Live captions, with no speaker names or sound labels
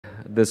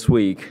this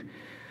week,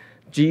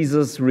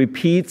 Jesus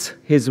repeats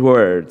his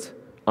words,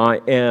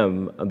 "I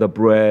am the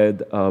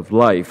bread of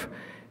life,"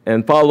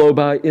 and followed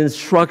by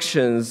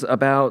instructions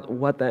about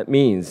what that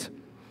means.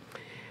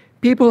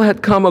 People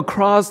had come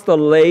across the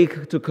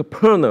lake to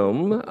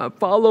Capernaum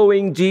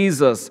following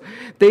Jesus.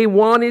 They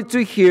wanted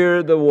to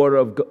hear the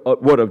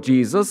word of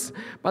Jesus,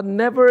 but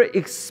never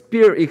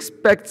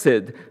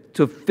expected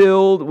to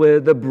filled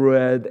with the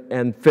bread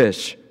and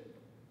fish.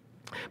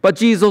 But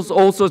Jesus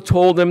also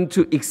told them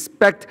to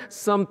expect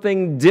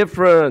something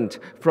different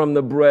from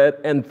the bread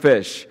and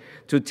fish,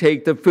 to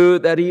take the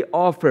food that he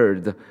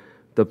offered,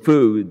 the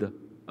food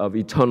of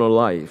eternal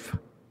life.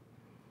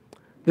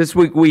 This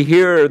week we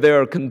hear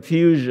their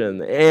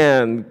confusion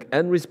and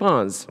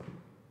response.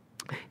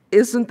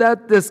 Isn't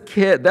that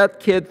that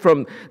kid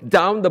from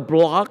down the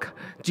block,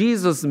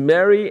 Jesus,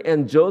 Mary,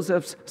 and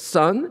Joseph's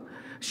son?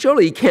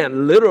 Surely he can't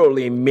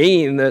literally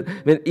mean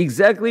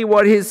exactly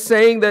what he's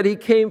saying, that he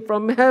came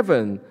from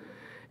heaven.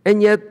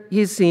 And yet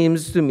he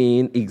seems to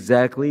mean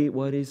exactly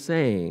what he's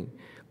saying.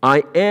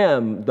 I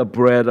am the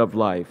bread of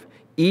life.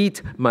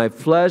 Eat my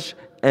flesh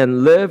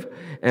and live,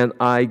 and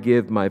I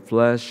give my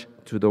flesh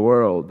to the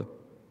world.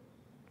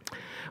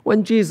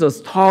 When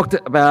Jesus talked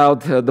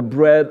about the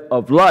bread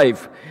of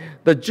life,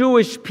 the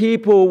Jewish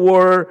people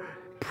were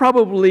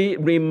probably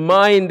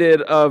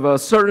reminded of a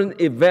certain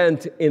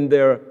event in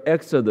their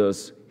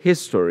Exodus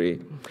history.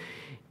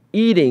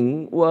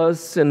 Eating was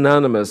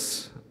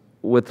synonymous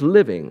with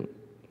living.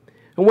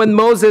 When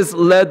Moses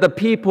led the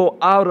people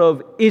out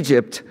of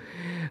Egypt,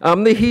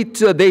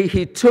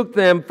 he took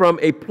them from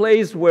a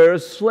place where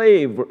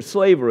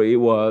slavery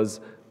was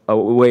a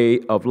way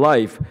of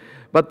life,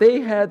 but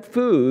they had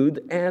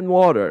food and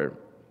water.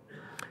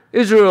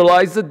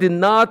 Israelites did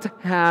not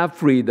have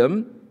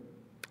freedom,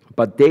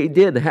 but they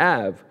did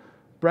have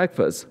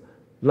breakfast,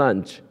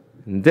 lunch,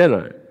 and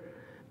dinner.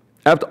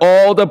 After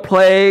all the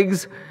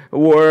plagues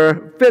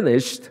were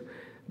finished,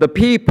 the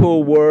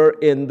people were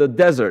in the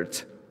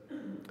desert.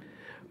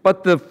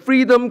 But the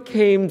freedom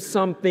came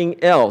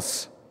something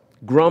else,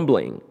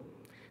 grumbling.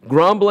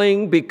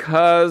 Grumbling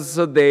because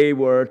they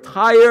were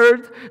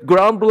tired,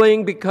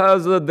 grumbling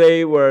because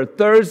they were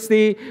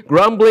thirsty,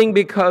 grumbling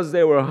because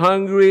they were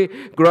hungry,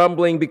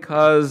 grumbling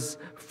because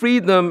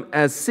freedom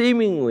has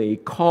seemingly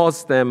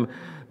cost them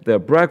their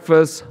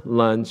breakfast,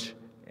 lunch,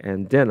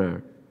 and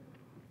dinner.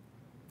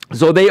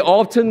 So they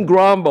often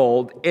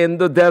grumbled in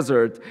the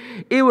desert.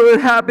 It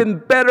would have been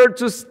better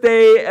to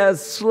stay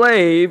as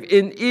slave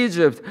in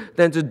Egypt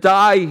than to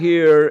die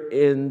here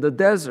in the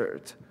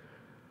desert.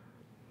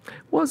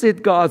 Was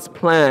it God's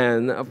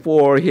plan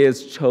for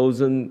his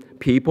chosen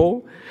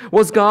people?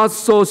 Was God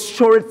so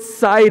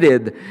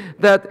short-sighted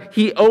that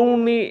he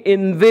only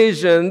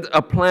envisioned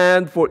a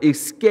plan for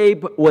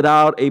escape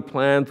without a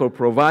plan for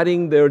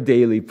providing their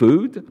daily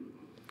food?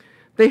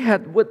 They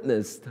had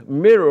witnessed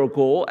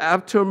miracle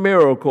after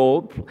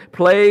miracle,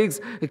 plagues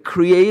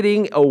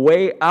creating a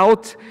way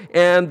out,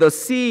 and the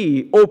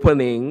sea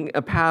opening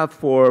a path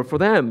for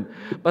them.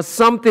 But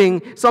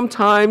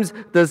sometimes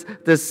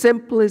the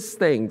simplest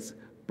things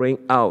bring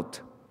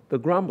out the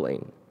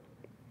grumbling.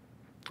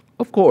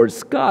 Of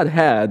course, God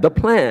had the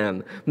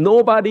plan.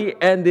 Nobody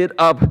ended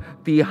up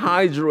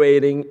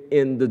dehydrating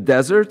in the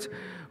desert.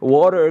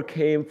 Water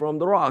came from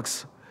the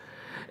rocks.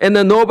 And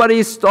then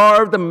nobody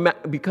starved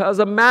because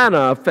a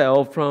manna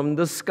fell from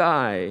the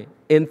sky.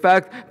 In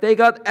fact, they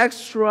got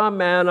extra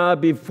manna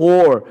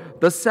before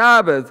the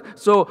Sabbath,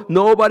 so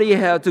nobody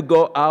had to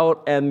go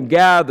out and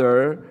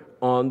gather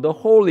on the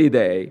holy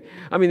day.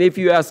 I mean, if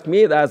you ask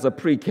me, that's a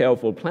pretty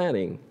careful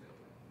planning.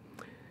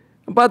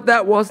 But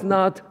that was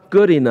not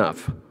good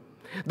enough.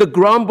 The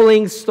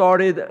grumbling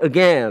started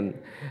again,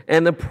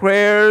 and the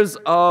prayers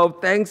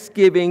of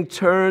thanksgiving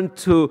turned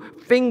to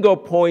finger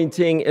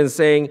pointing and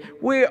saying,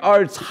 "We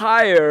are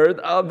tired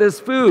of this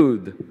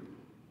food."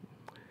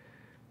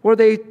 Were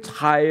they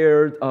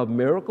tired of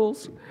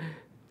miracles?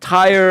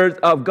 Tired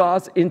of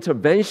God's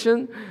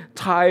intervention?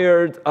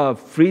 Tired of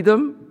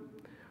freedom?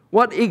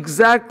 What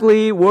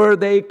exactly were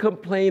they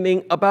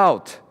complaining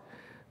about?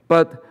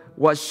 But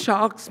what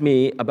shocks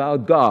me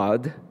about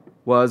God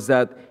was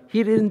that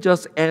he didn't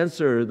just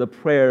answer the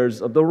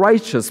prayers of the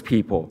righteous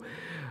people,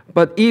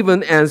 but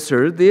even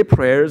answered the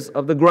prayers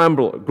of the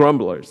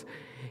grumblers.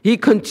 He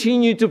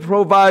continued to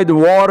provide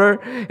water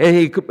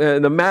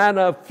and the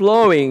manna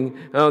flowing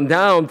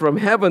down from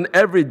heaven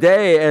every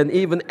day, and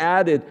even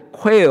added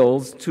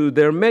quails to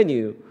their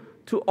menu,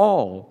 to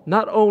all,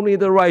 not only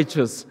the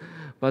righteous,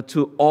 but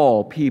to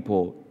all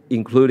people,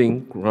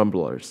 including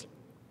grumblers.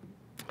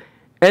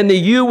 And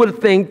you would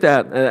think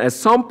that at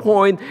some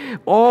point,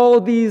 all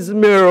these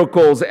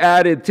miracles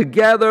added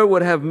together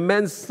would have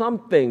meant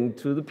something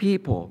to the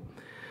people.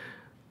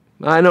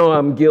 I know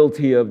I'm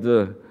guilty of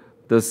the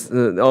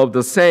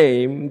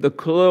same, the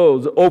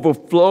clothes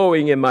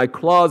overflowing in my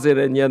closet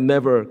and yet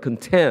never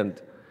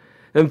content,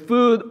 and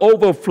food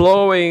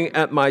overflowing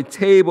at my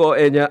table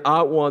and yet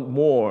I want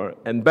more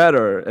and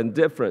better and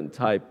different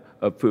type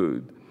of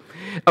food.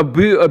 A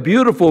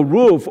beautiful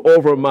roof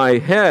over my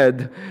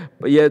head,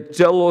 but yet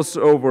jealous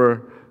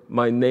over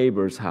my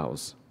neighbor's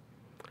house?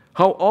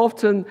 How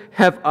often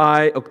have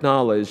I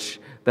acknowledged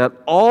that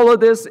all of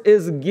this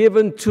is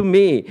given to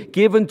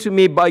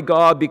me by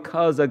God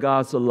because of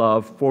God's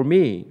love for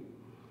me?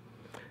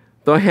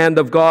 The hand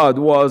of God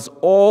was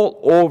all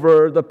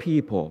over the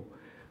people.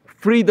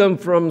 Freedom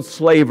from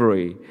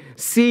slavery,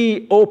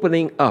 sea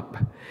opening up,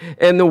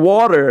 and the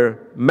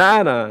water,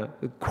 manna,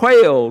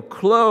 quail,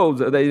 clothes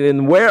that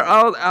didn't wear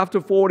out after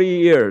 40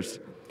 years.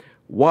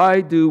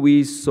 Why do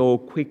we so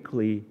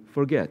quickly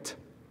forget?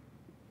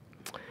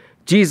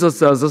 Jesus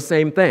does the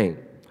same thing.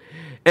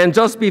 And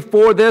just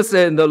before this,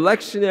 in the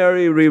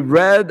lectionary, we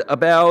read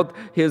about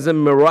his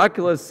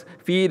miraculous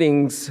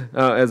feedings,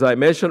 as I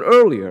mentioned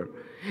earlier,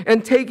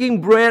 and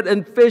taking bread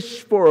and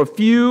fish for a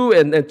few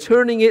and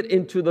turning it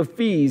into the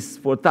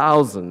feast for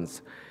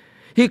thousands.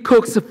 He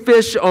cooks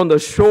fish on the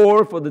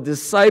shore for the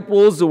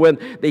disciples when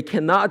they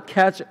cannot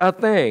catch a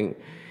thing.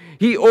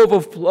 He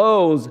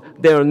overflows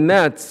their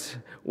nets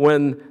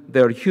when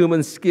their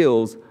human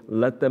skills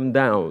let them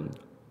down.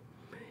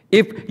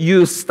 If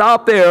you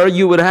stop there,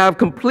 you would have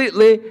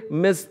completely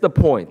missed the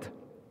point.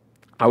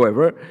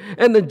 However,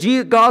 and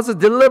God's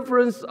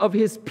deliverance of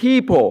his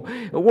people,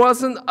 it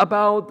wasn't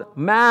about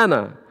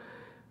manna.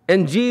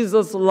 And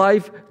Jesus'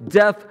 life,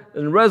 death,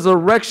 and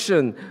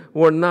resurrection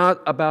were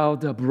not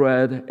about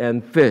bread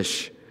and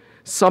fish.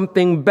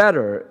 Something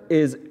better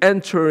is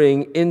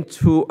entering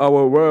into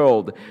our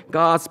world.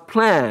 God's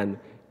plan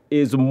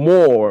is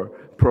more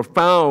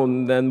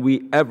profound than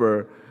we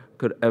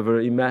could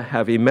ever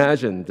have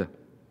imagined.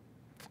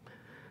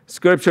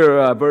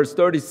 Scripture, verse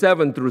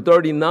 37 through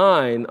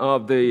 39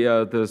 of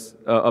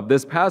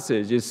this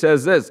passage, it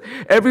says this: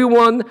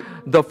 everyone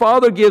the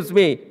Father gives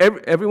me,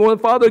 everyone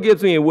the Father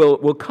gives me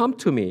will come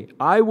to me.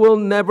 I will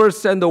never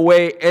send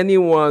away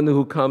anyone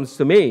who comes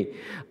to me.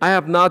 I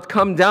have not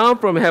come down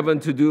from heaven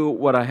to do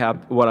what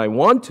I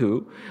want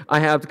to. I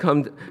have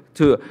come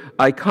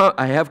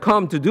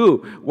to do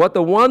what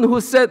the one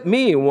who sent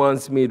me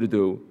wants me to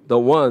do. The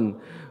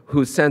one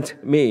who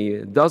sent me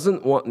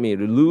doesn't want me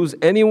to lose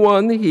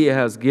anyone he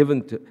has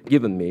given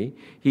me.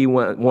 He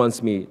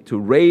wants me to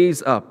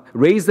raise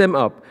them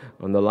up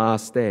on the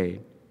last day.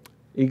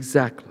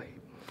 Exactly.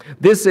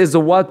 This is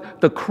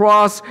what the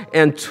cross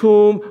and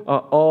tomb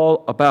are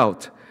all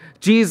about.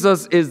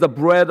 Jesus is the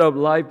bread of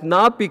life,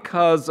 not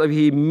because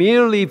he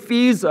merely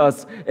feeds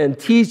us and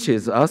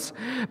teaches us,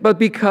 but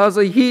because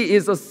he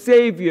is a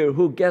Savior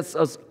who gets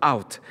us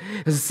out,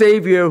 a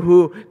Savior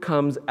who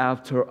comes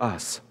after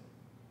us.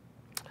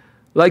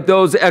 Like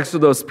those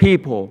Exodus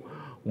people,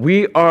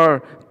 we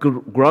are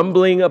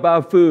grumbling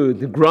about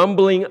food,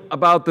 grumbling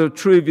about the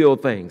trivial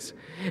things.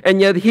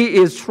 And yet he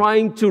is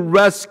trying to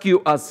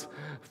rescue us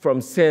from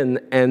sin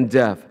and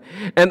death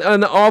and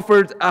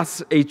offered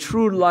us a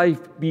true life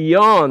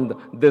beyond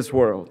this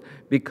world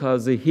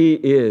because he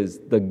is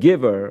the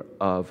giver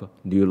of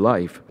new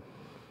life.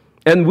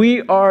 And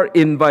we are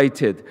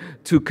invited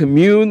to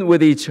commune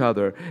with each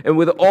other and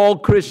with all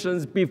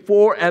Christians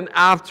before and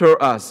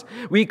after us.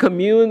 We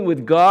commune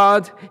with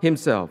God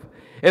himself.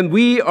 And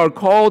we are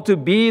called to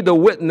be the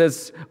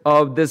witness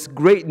of this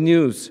great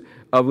news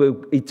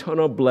of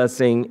eternal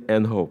blessing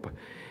and hope.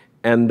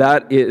 And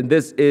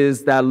this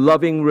is that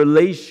loving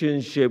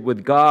relationship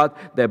with God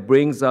that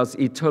brings us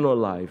eternal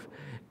life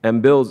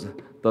and builds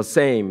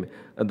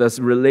this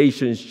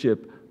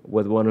relationship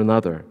with one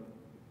another.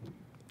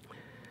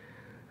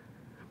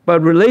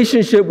 But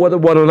relationship with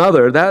one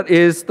another, that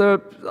is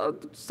the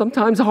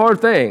sometimes hard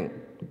thing.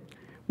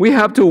 We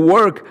have to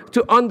work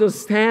to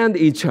understand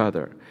each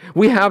other.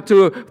 We have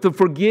to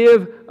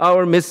forgive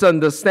our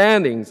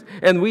misunderstandings.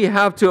 And we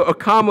have to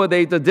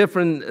accommodate the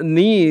different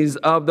needs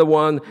of the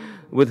one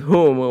with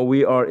whom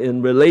we are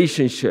in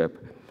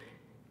relationship.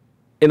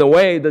 In a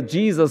way that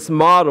Jesus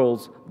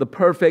models the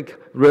perfect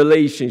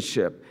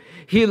relationship.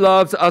 He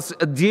loves us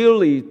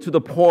dearly to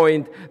the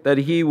point that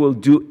he will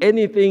do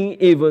anything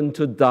even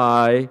to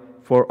die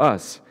for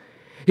us.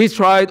 He's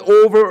tried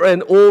over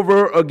and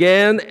over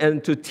again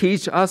and to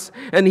teach us,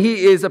 and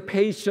he is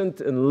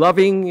patient and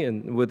loving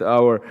and with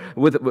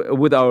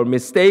our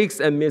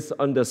mistakes and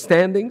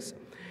misunderstandings.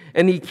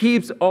 And he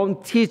keeps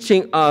on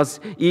teaching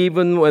us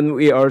even when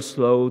we are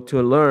slow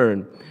to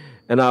learn.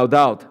 And I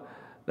doubt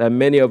that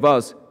many of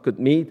us could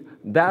meet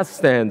that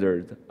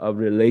standard of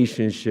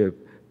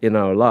relationship in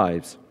our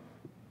lives.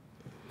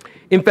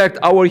 In fact,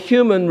 our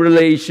human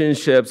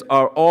relationships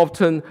are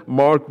often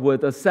marked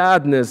with a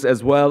sadness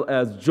as well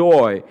as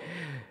joy,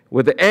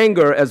 with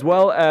anger as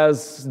well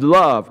as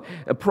love,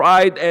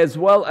 pride as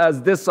well as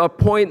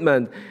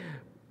disappointment.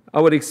 I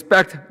would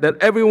expect that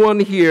everyone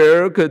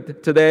here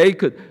today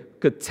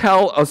could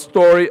tell a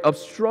story of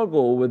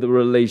struggle with the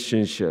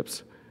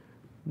relationships.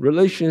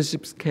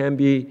 Relationships can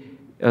be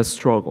a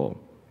struggle.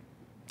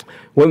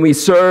 When we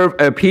serve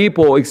a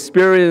people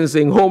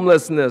experiencing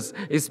homelessness,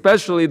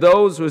 especially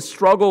those who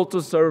struggle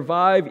to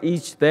survive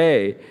each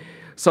day,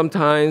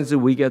 sometimes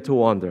we get to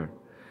wonder.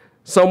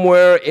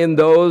 Somewhere in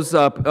those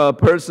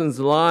persons'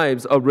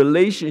 lives, a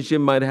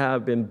relationship might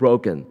have been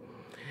broken.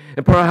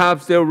 And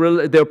perhaps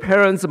their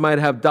parents might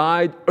have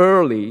died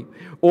early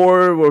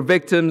or were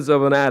victims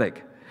of an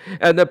addict.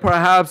 And that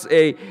perhaps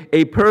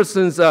a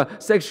person's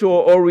sexual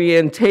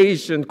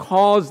orientation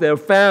caused their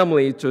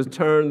family to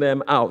turn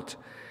them out.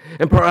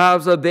 And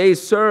perhaps they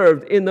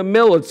served in the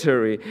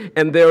military,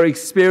 and their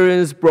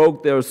experience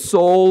broke their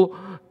soul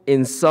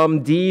in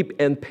some deep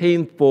and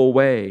painful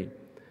way.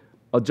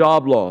 A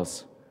job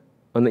loss,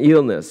 an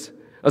illness,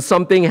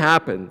 something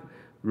happened,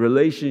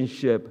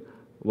 relationship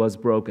was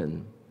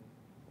broken.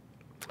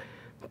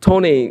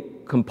 Tony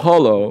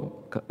Campolo,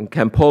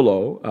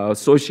 a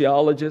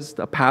sociologist,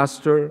 a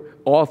pastor,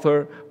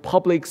 author,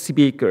 public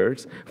speaker,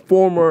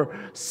 former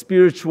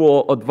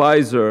spiritual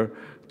advisor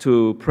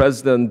to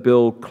President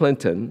Bill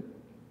Clinton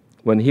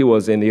when he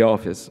was in the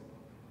office,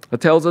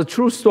 tells a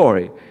true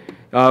story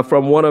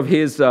from one of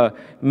his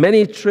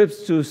many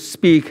trips to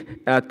speak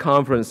at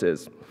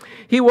conferences.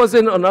 He was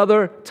in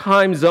another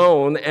time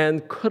zone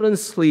and couldn't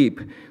sleep,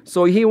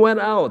 so he went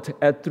out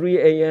at 3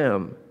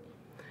 a.m.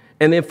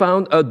 and he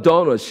found a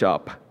donut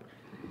shop.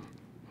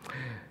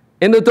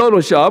 In the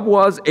donut shop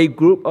was a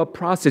group of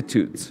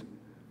prostitutes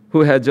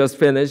who had just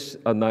finished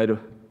a night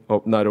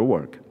of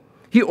work.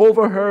 He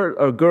overheard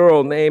a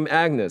girl named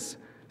Agnes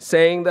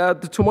saying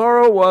that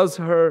tomorrow was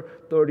her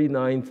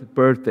 39th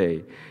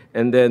birthday,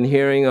 and then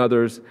hearing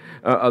others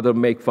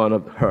make fun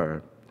of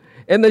her.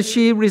 And then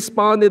she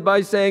responded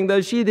by saying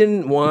that she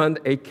didn't want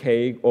a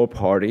cake or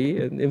party.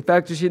 And in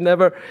fact, she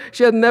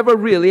had never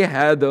really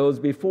had those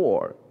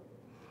before.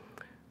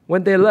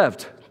 When they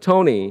left,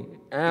 Tony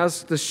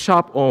asked the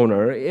shop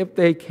owner if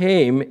they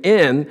came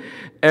in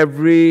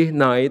every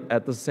night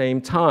at the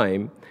same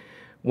time.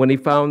 When he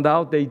found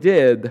out they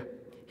did,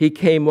 he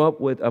came up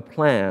with a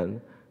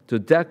plan to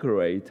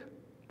decorate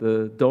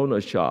the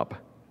donut shop.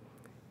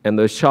 And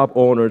the shop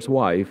owner's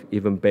wife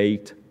even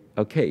baked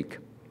a cake.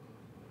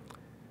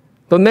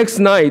 The next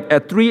night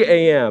at 3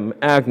 a.m.,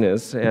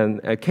 Agnes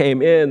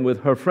came in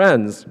with her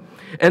friends,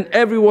 and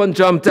everyone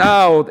jumped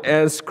out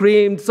and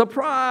screamed,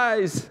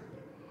 "Surprise!"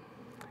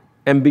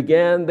 and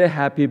began the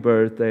happy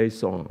birthday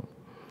song.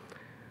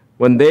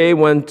 When they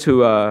went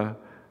to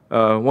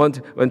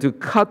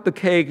cut the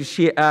cake,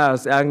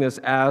 Agnes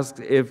asked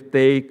if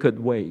they could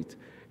wait.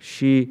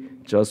 She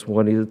just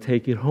wanted to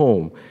take it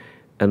home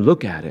and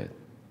look at it.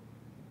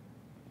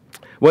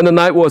 When the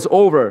night was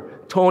over,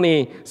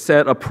 Tony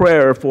said a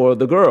prayer for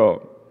the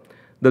girl.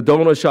 The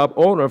donut shop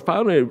owner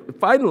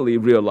finally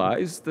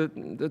realized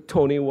that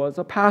Tony was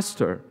a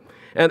pastor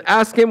and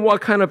asked him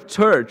what kind of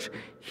church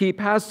he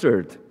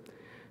pastored.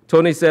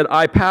 Tony said,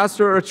 "I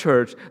pastor a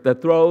church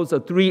that throws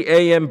 3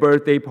 a.m.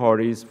 birthday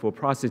parties for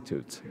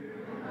prostitutes."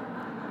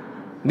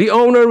 The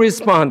owner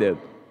responded,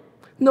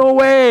 "No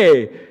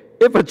way!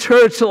 If a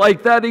church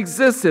like that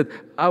existed,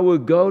 I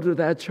would go to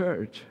that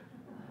church."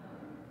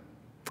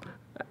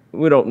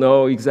 We don't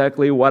know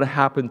exactly what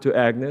happened to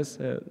Agnes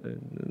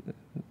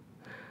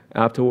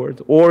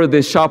afterwards, or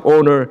the shop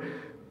owner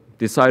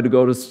decided to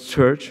go to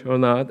church or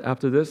not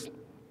after this.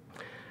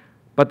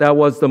 But that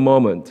was the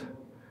moment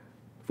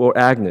for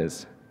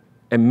Agnes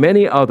and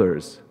many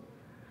others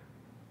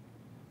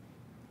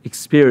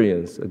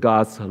experience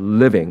God's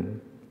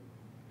living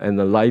and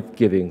the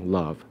life-giving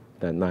love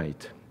that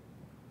night.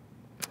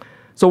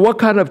 So what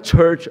kind of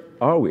church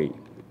are we?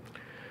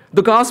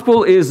 The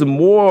gospel is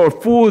more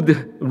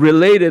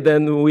food-related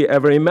than we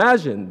ever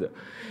imagined.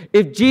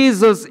 If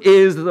Jesus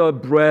is the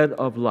bread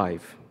of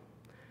life,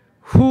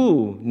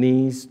 who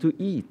needs to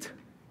eat?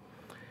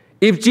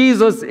 If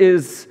Jesus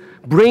is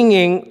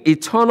bringing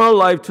eternal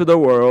life to the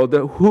world,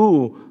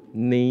 who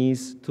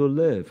needs to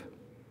live?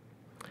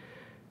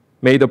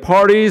 May the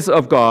parties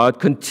of God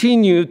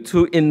continue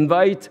to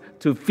invite,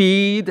 to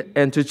feed,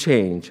 and to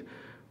change.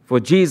 For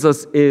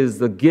Jesus is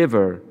the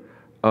giver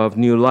of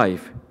new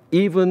life,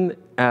 even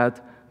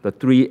at the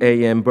 3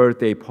 a.m.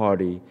 birthday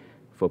party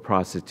for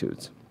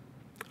prostitutes.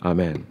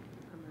 Amen.